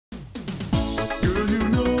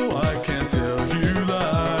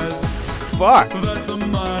fuck? That's a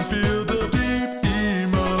minefield of deep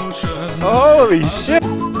emotion. Holy shit!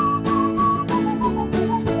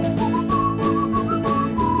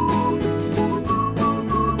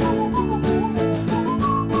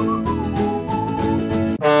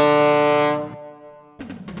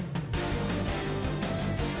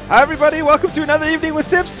 Hi everybody, welcome to another evening with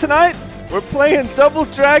Sips. Tonight, we're playing Double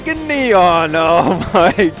Dragon Neon. Oh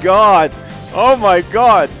my god. Oh my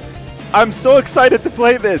god. I'm so excited to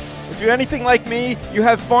play this. If you're anything like me, you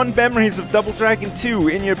have fond memories of Double Dragon 2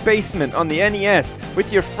 in your basement on the NES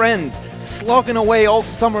with your friend, slogging away all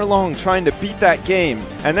summer long trying to beat that game,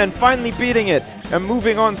 and then finally beating it and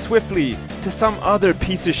moving on swiftly to some other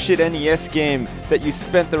piece of shit NES game that you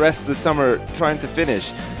spent the rest of the summer trying to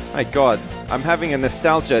finish. My god, I'm having a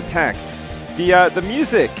nostalgia attack. The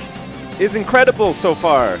music is incredible so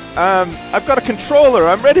far. I've got a controller,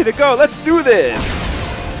 I'm ready to go, let's do this!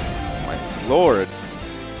 My lord.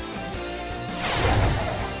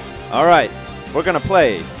 Alright, we're gonna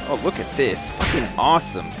play. Oh, look at this, fucking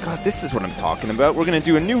awesome. God, this is what I'm talking about. We're gonna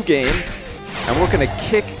do a new game, and we're gonna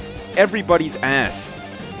kick everybody's ass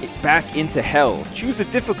back into hell. Choose a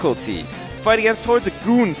difficulty. Fight against hordes of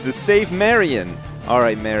goons to save Marion.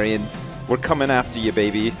 Alright, Marion, we're coming after you,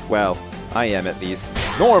 baby. Well, I am at least.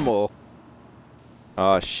 Normal!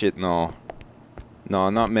 Oh shit, no. No,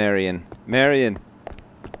 not Marion. Marion!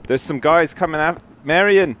 There's some guys coming after...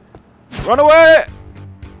 Marion! Run away!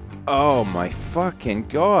 Oh my fucking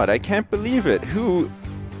god, I can't believe it. Who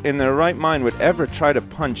in their right mind would ever try to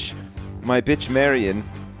punch my bitch Marion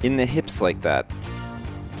in the hips like that?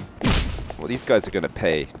 Well, these guys are gonna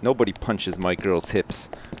pay. Nobody punches my girl's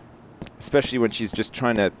hips. Especially when she's just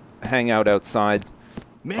trying to hang out outside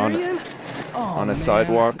on a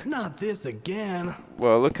sidewalk. Not this again.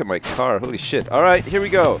 Well, look at my car. Holy shit. Alright, here we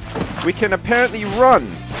go. We can apparently run.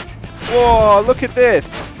 Whoa, look at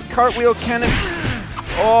this. Cartwheel cannon.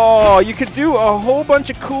 Oh, you could do a whole bunch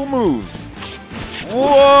of cool moves.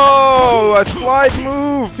 Whoa, a slide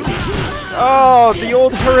move. Oh, the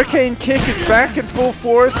old hurricane kick is back in full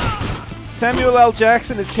force. Samuel L.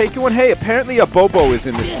 Jackson is taking one. Hey, apparently a Bobo is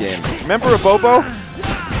in this game. Remember a Bobo?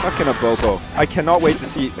 Fucking a Bobo. I cannot wait to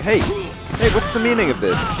see. Hey, what's the meaning of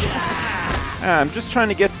this? I'm just trying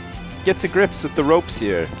to get to grips with the ropes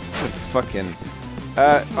here. Fucking.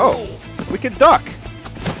 Oh, we can duck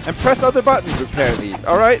and press other buttons apparently.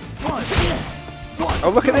 All right.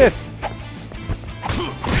 Oh, look at this.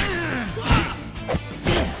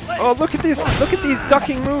 Oh, look at this. Look at these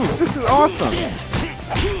ducking moves. This is awesome.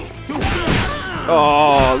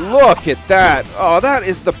 Oh, look at that. Oh, that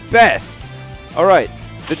is the best. Alright,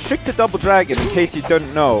 the trick to Double Dragon, in case you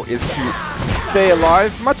don't know, is to stay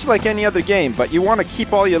alive, much like any other game, but you want to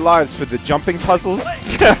keep all your lives for the jumping puzzles,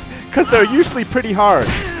 because they're usually pretty hard.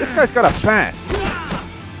 This guy's got a bat.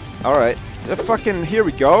 Alright, here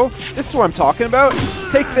we go. This is what I'm talking about.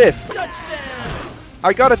 Take this.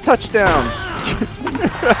 I got a touchdown.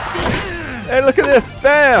 Hey, look at this.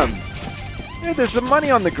 Bam. Hey, there's some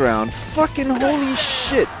money on the ground. Fucking holy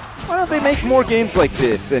shit. Why don't they make more games like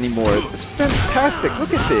this anymore? It's fantastic.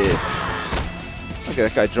 Look at this. Look at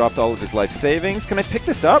that guy dropped all of his life savings. Can I pick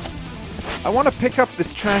this up? I want to pick up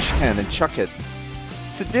this trash can and chuck it.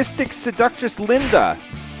 Sadistic seductress Linda.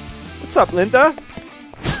 What's up, Linda?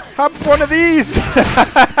 Hop one of these.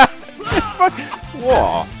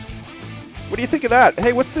 Whoa. What do you think of that?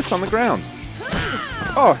 Hey, what's this on the ground?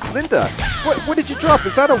 Oh, Linda. What did you drop?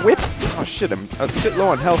 Is that a whip? Oh shit, I'm a bit low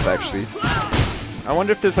on health actually. I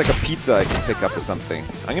wonder if there's like a pizza I can pick up or something.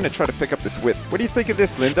 I'm gonna try to pick up this whip. What do you think of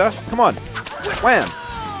this, Linda? Come on. Wham!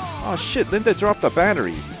 Oh shit, Linda dropped a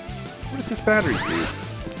battery. What does this battery do?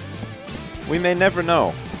 We may never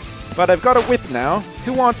know. But I've got a whip now.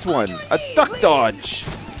 Who wants one? A duck dodge!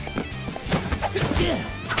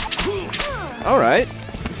 Alright.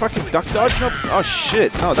 Fucking duck dodge? Nope. Oh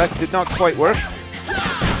shit. No, that did not quite work.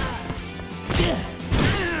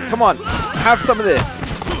 Come on, have some of this.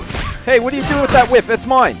 Hey, what are you doing with that whip? It's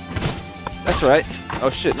mine. That's right. Oh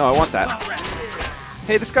shit, no, I want that.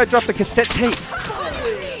 Hey, this guy dropped a cassette tape.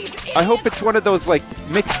 I hope it's one of those, like,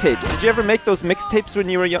 mixtapes. Did you ever make those mixtapes when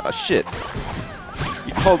you were young? Oh shit.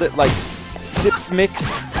 You called it, like, Sips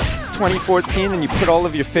Mix 2014, and you put all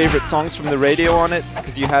of your favorite songs from the radio on it,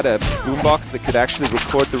 because you had a boombox that could actually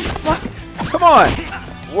record the... Fuck! Come on!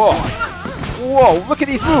 Whoa. Whoa, look at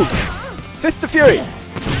these moves! Fists of Fury!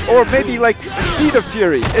 Or maybe like Feet of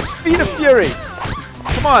Fury. It's Feet of Fury!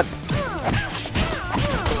 Come on!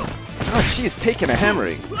 God, she is taking a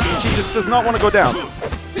hammering. She just does not want to go down.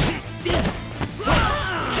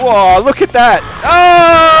 Whoa, look at that!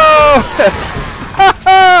 Oh!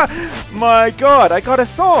 My god, I got a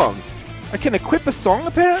song! I can equip a song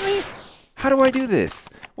apparently? How do I do this?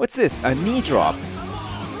 What's this? A knee drop.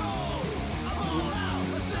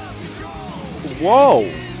 Whoa.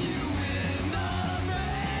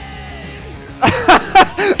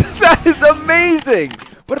 That is amazing.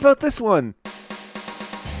 What about this one?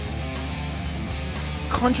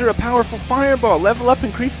 Conjure a powerful fireball. Level up,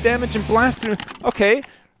 increase damage, and blast through. Okay,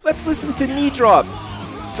 let's listen to knee drop.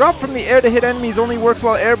 Drop from the air to hit enemies only works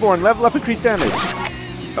while airborne. Level up, increase damage.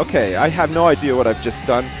 Okay, I have no idea what I've just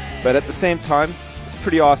done, but at the same time, it's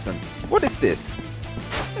pretty awesome. What is this?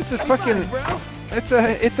 It's a fucking...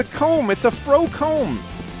 It's a comb. It's a fro comb.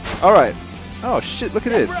 All right. Oh shit! Look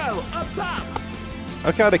at this.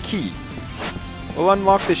 I got a key. We'll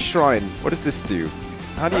unlock this shrine. What does this do?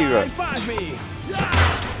 How do you?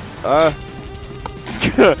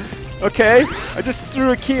 Okay. I just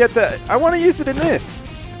threw a key at the. I want to use it in this.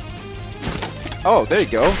 Oh, there you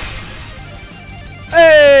go.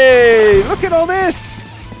 Hey! Look at all this.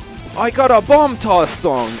 I got a bomb toss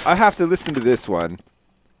song. I have to listen to this one.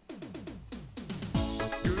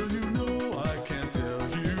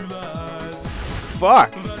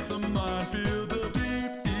 Fuck.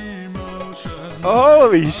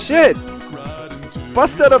 Holy shit.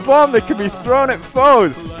 Busted a bomb that can be thrown at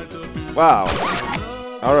foes. Wow.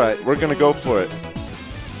 Alright, we're gonna go for it.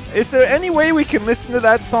 Is there any way we can listen to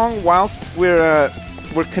that song whilst we're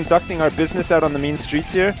conducting our business out on the mean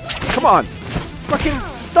streets here? Come on. Fucking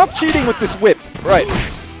stop cheating with this whip. Right.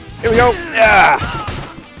 Here we go. Ah.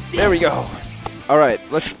 There we go. Alright,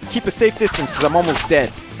 let's keep a safe distance because I'm almost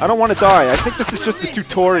dead. I don't want to die. I think this is just the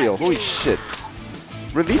tutorial. Holy shit.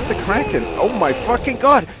 Release the Kraken. Oh my fucking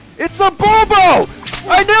god. It's a Bobo!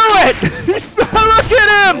 I knew it! Look at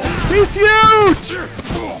him! He's huge!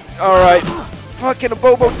 Alright. Fucking a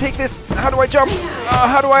Bobo. Take this. How do I jump?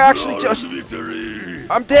 How do I actually jump?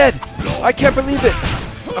 I'm dead. I can't believe it.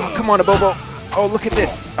 Oh, come on, a Bobo. Oh, look at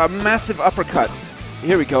this. A massive uppercut.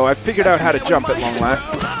 Here we go. I figured out how to jump at long last.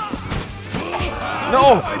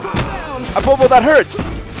 No! A Bobo, that hurts!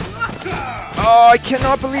 Oh, I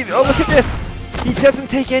cannot believe it. Oh, look at this. He doesn't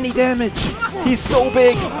take any damage. He's so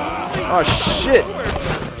big. Oh, shit.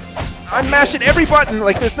 I'm mashing every button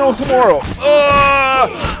like there's no tomorrow.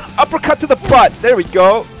 Uppercut to the butt. There we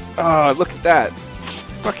go. Oh, look at that.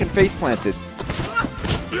 Fucking face planted.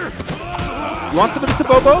 You want some of this,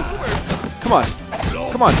 Bobo? Come on.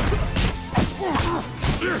 Come on.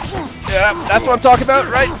 Yeah, that's what I'm talking about,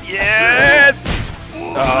 right? Yes!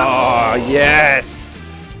 Oh, yes!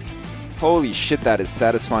 Holy shit, that is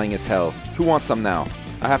satisfying as hell. Who wants some now?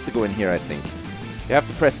 I have to go in here, I think. You have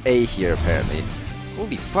to press A here, apparently.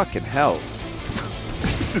 Holy fucking hell.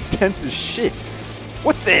 This is intense as shit.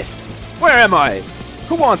 What's this? Where am I?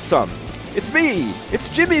 Who wants some? It's me! It's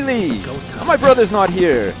Jimmy Lee! My brother's not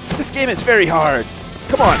here. This game is very hard.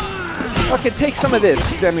 Come on. Fucking take some of this,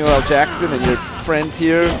 Samuel L. Jackson and your friend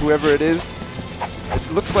here, whoever it is.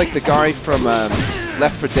 It looks like the guy from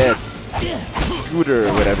Left 4 Dead. Scooter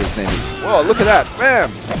or whatever his name is. Whoa, look at that.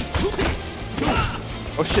 Bam!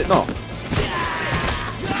 Oh shit, no.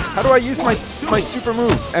 How do I use my super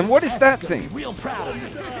move? And what is that thing?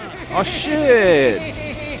 Oh shit!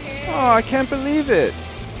 Oh, I can't believe it.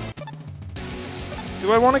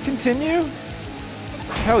 Do I want to continue?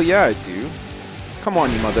 Hell yeah, I do. Come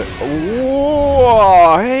on, you mother.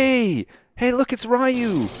 Whoa! Hey! Hey, look, it's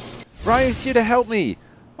Ryu! Ryu's here to help me.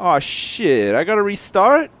 Oh shit, I gotta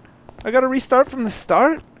restart? I gotta restart from the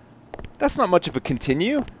start? That's not much of a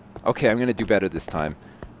continue. Okay, I'm gonna do better this time.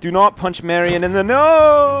 Do not punch Marion in the...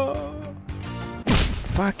 No!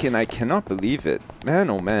 Fucking, I cannot believe it. Man,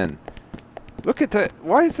 oh man. Look at that.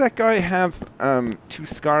 Why does that guy have 2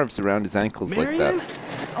 scarves around his ankles Marion? like that?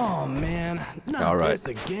 Oh man, not All right.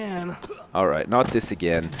 this again. Alright, not this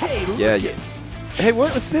again. Hey, Yeah, look yeah. it. Hey,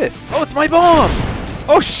 what was this? Oh, it's my bomb!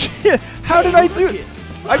 Oh shit! How did I do it?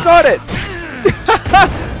 I got it!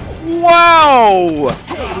 Wow!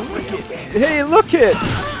 Hey, look it!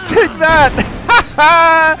 Take that!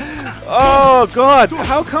 Oh god!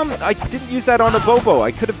 How come I didn't use that on a Bobo?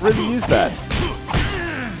 I could have really used that.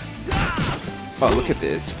 Oh, look at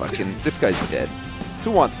this! Fucking, this guy's dead.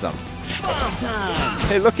 Who wants some?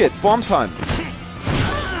 Hey, look it! Bomb time!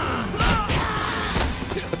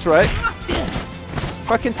 That's right.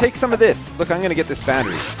 Fucking take some of this. Look, I'm gonna get this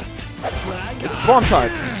battery. It's bomb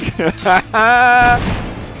time.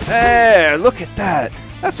 There, look at that.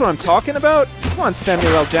 That's what I'm talking about. Come on,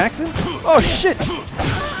 Samuel L. Jackson. Oh shit!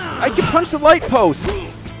 I can punch the light post.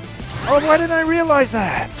 Oh, why didn't I realize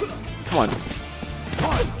that? Come on.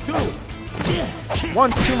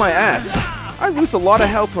 1-2 my ass. I lose a lot of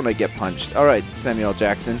health when I get punched. All right, Samuel L.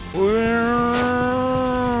 Jackson.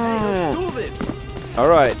 All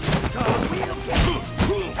right.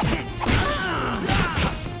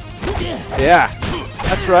 Yeah,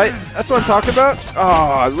 that's right. That's what I'm talking about. Oh,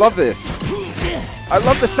 I love this. I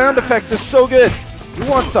love the sound effects. They're so good. You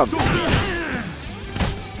want some?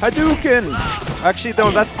 Hadouken! Actually, though,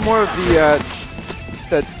 that's more of the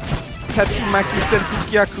Tatsumaki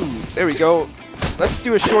Senpukyaku. There we go. Let's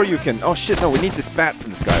do a Shoryuken. Oh shit, no, we need this bat from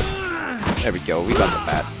this guy. There we go. We got the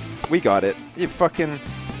bat. We got it. You fucking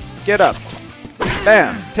get up.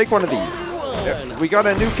 Bam! Take one of these. There. We got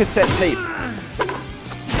a new cassette tape.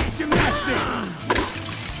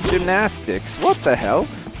 Gymnastics? What the hell?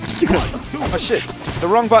 Oh shit. The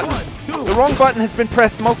wrong button. The wrong button has been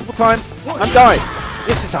pressed multiple times. I'm dying.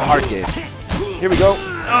 This is a hard game. Here we go.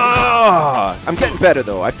 Oh, I'm getting better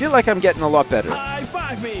though. I feel like I'm getting a lot better. High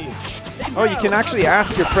five me. Oh, you can actually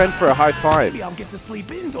ask your friend for a high five. Maybe I'll get to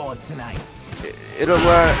sleep indoors tonight.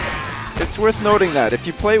 It's worth noting that if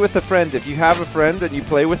you play with a friend, if you have a friend and you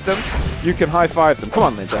play with them, you can high five them. Come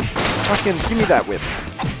on, Linda. Fucking give me that whip.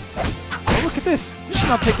 Oh, look at this. She's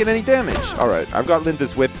not taking any damage. All right, I've got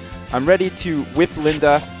Linda's whip. I'm ready to whip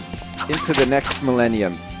Linda into the next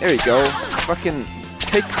millennium. There you go. Fucking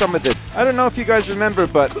take some of the... I don't know if you guys remember,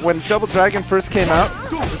 but when Double Dragon first came out,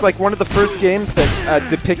 it was like one of the first games that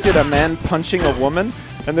depicted a man punching a woman,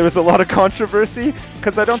 and there was a lot of controversy,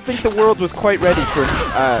 because I don't think the world was quite ready for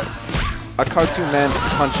a cartoon man to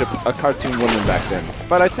punch a cartoon woman back then.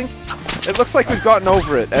 But I think it looks like we've gotten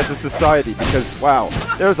over it as a society, because, wow,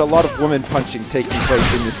 there's a lot of woman punching taking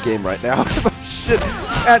place in this game right now. Shit.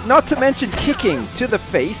 Not to mention kicking to the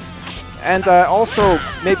face, and also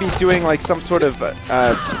maybe doing like some sort of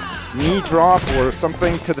knee drop or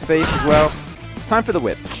something to the face as well. It's time for the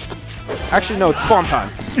whip. Actually, no, it's bomb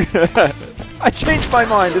time. I changed my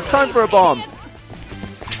mind. It's time for a bomb.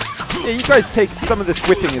 Yeah, you guys take some of this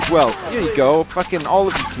whipping as well. Here you go. Fucking all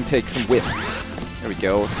of you can take some whip. There we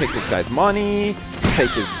go. Take this guy's money.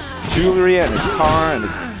 Take his jewelry and his car and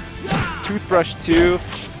his toothbrush too.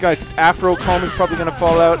 This guy's afro comb is probably going to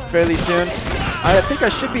fall out fairly soon. I think I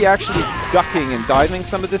should be actually ducking and diving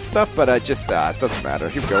some of this stuff, but I just, it doesn't matter.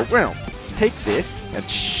 Here we go. Well, let's take this and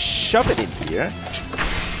shove it in here.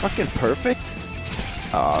 Fucking perfect.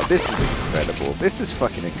 Oh, this is incredible. This is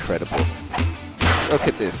fucking incredible. Look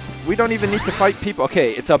at this. We don't even need to fight people.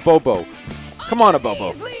 Okay, it's a Bobo. Come on, a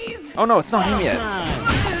Bobo. Oh no, it's not him yet.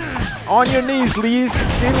 On your knees, Lees.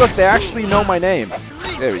 See, look, they actually know my name.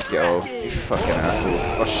 There we go. You fucking assholes.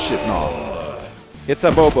 Oh shit, no. It's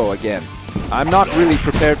a Bobo again. I'm not really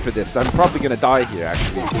prepared for this. I'm probably gonna die here,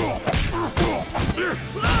 actually.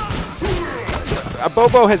 A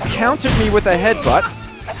Bobo has countered me with a headbutt.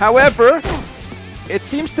 However, it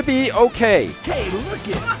seems to be okay. Hey, look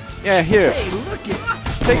it. Yeah, here. Hey, look it.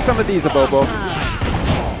 Take some of these, a Bobo.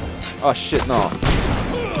 Oh shit, no.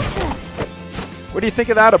 What do you think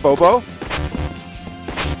of that, a Bobo?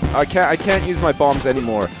 I can't use my bombs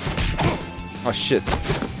anymore. Oh shit.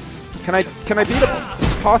 Can I beat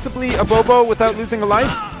possibly a Bobo without losing a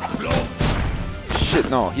life? Shit,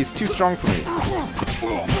 no. He's too strong for me.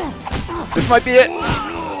 This might be it.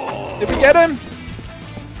 Did we get him?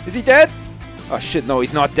 Is he dead? Oh shit, no,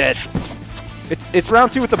 he's not dead. It's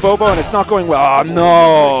round 2 with the Bobo and it's not going well. Oh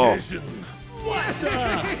no.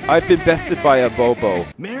 I've been bested by a Bobo.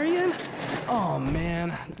 Marion? Oh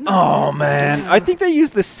man. Oh man. I think they use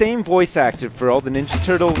the same voice actor for all the Ninja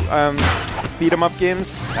Turtle beat 'em up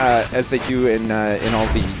games as they do in all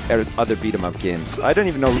the other beat 'em up games. I don't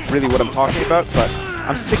even know really what I'm talking about, but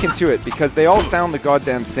I'm sticking to it because they all sound the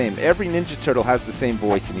goddamn same. Every Ninja Turtle has the same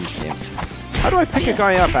voice in these games. How do I pick a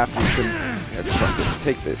guy up after you can... Fucking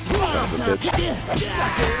take this, you son of a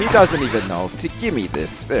bitch. He doesn't even know. Give me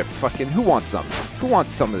this. There, fucking... Who wants some? Who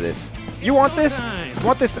wants some of this? You want this? You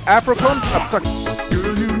want this Afro comb? Oh, fuck.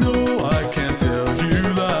 Girl, you know I can't tell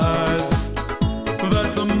you lies.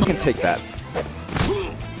 That's a You can take that.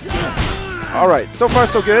 Alright, so far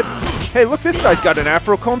so good. Hey, look, this guy's got an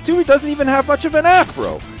Afro comb too. He doesn't even have much of an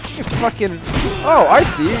Afro. You fucking... Oh, I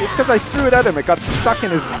see. It's because I threw it at him. It got stuck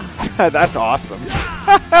in his... That's awesome.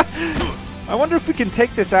 I wonder if we can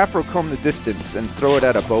take this Afro comb the distance and throw it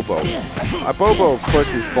at a Bobo. A Bobo, of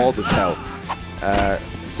course, is bald as hell.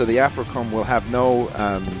 So the Afro comb will have no...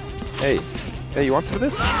 Hey, you want some of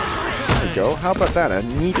this? There you go. How about that? A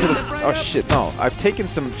knee to the... Oh, shit, no. I've taken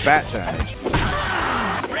some bat damage.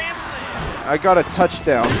 I got a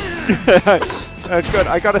touchdown. Good.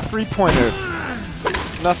 I got a 3-pointer.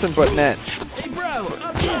 Nothing but net. Hey bro,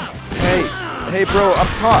 up top. Hey bro, up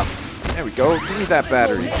top. There we go. Give me that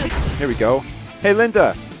battery. Here we go. Hey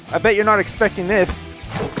Linda, I bet you're not expecting this.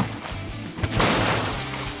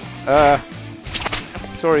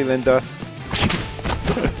 Sorry Linda.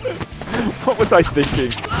 What was I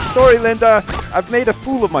thinking? Sorry, Linda. I've made a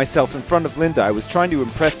fool of myself in front of Linda. I was trying to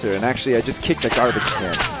impress her, and actually I just kicked a garbage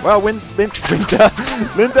can. Well,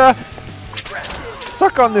 Linda,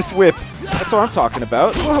 suck on this whip. That's what I'm talking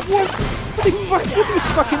about. What are these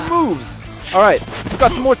fucking moves? All right, we've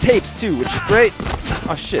got some more tapes too, which is great.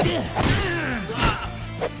 Oh shit!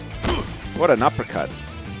 What an uppercut.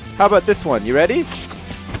 How about this one? You ready?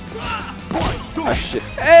 Oh shit!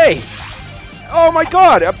 Hey! Oh my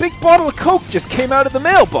god! A big bottle of Coke just came out of the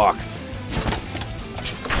mailbox.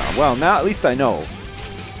 Well, now at least I know.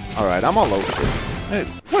 All right, I'm all over this. Hey,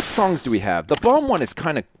 what songs do we have? The bomb one is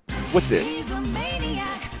kind of. What's this?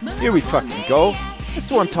 Here we fucking go. This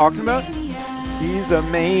is what I'm talking about. He's a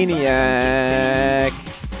maniac.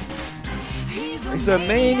 He's a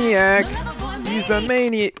maniac. He's a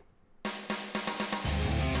maniac.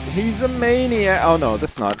 He's a maniac. Oh no,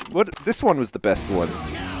 that's not. What? This one was the best one.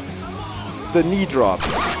 The knee drop.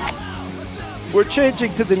 We're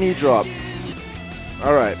changing to the knee drop.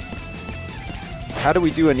 All right. How do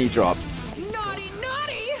we do a knee drop? Naughty,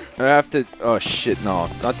 naughty! I have to. Oh shit! No,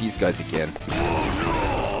 not these guys again.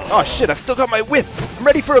 Oh shit! I've still got my whip. I'm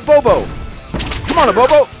ready for a Bobo. Come on, a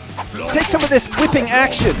Bobo. Take some of this whipping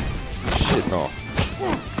action. Shit! No.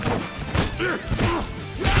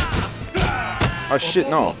 Oh shit!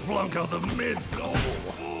 No.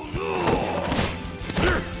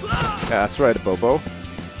 Yeah, that's right, a Bobo.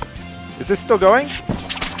 Is this still going?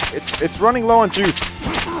 It's running low on juice.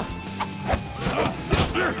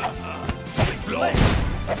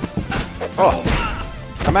 Oh,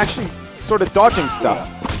 I'm actually sort of dodging stuff.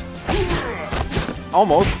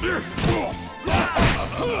 Almost.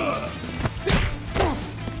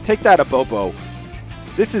 Take that, a Bobo.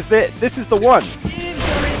 This is it. This is the one.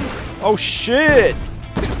 Oh shit!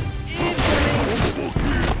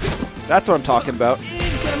 That's what I'm talking about.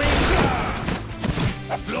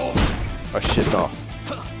 Oh shit, no.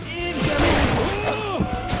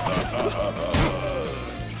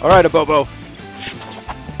 Alright, a Bobo.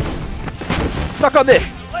 Suck on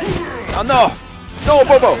this! Oh no! No, a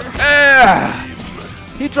Bobo! Ah!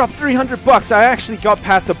 He dropped 300 bucks. I actually got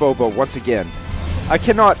past a Bobo once again. I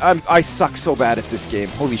cannot. I suck so bad at this game.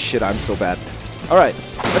 Holy shit, I'm so bad. Alright,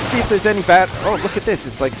 let's see if there's any bad. Oh, look at this.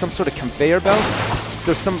 It's like some sort of conveyor belt.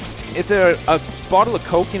 So is there a bottle of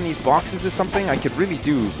Coke in these boxes or something? I could really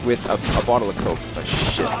do with a bottle of Coke. Oh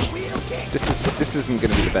shit. This isn't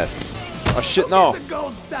gonna be the best. Oh shit, no.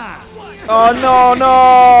 Oh no,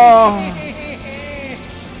 no.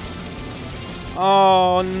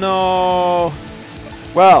 Oh no.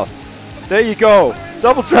 Well, there you go.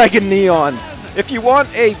 Double Dragon Neon. If you want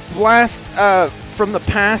a blast from the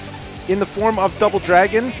past in the form of Double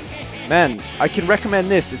Dragon, man, I can recommend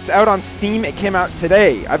this. It's out on Steam. It came out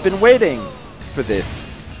today. I've been waiting for this.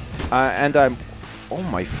 And I'm... Oh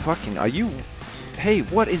my fucking... Are you... Hey,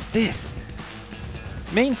 what is this?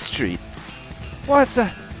 Main Street. What's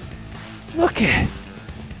a... Look at...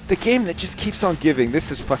 The game that just keeps on giving.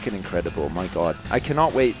 This is fucking incredible. My god. I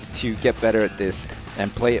cannot wait to get better at this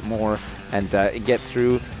and play it more and get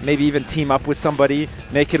through. Maybe even team up with somebody.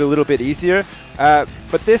 Make it a little bit easier.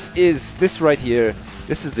 But this right here...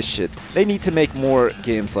 This is the shit. They need to make more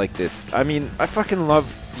games like this. I mean, I fucking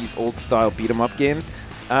love these old-style beat-em-up games,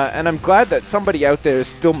 and I'm glad that somebody out there is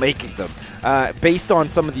still making them, based on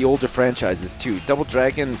some of the older franchises, too. Double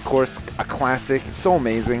Dragon, of course, a classic. It's so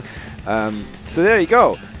amazing. So there you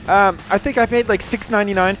go. I think I paid like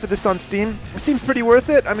 $6.99 for this on Steam. It seems pretty worth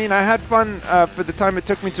it. I mean, I had fun for the time it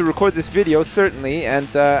took me to record this video, certainly,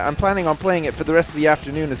 and I'm planning on playing it for the rest of the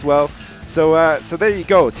afternoon as well. So, so there you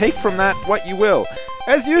go. Take from that what you will.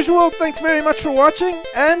 As usual, thanks very much for watching,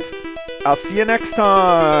 and I'll see you next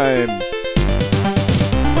time.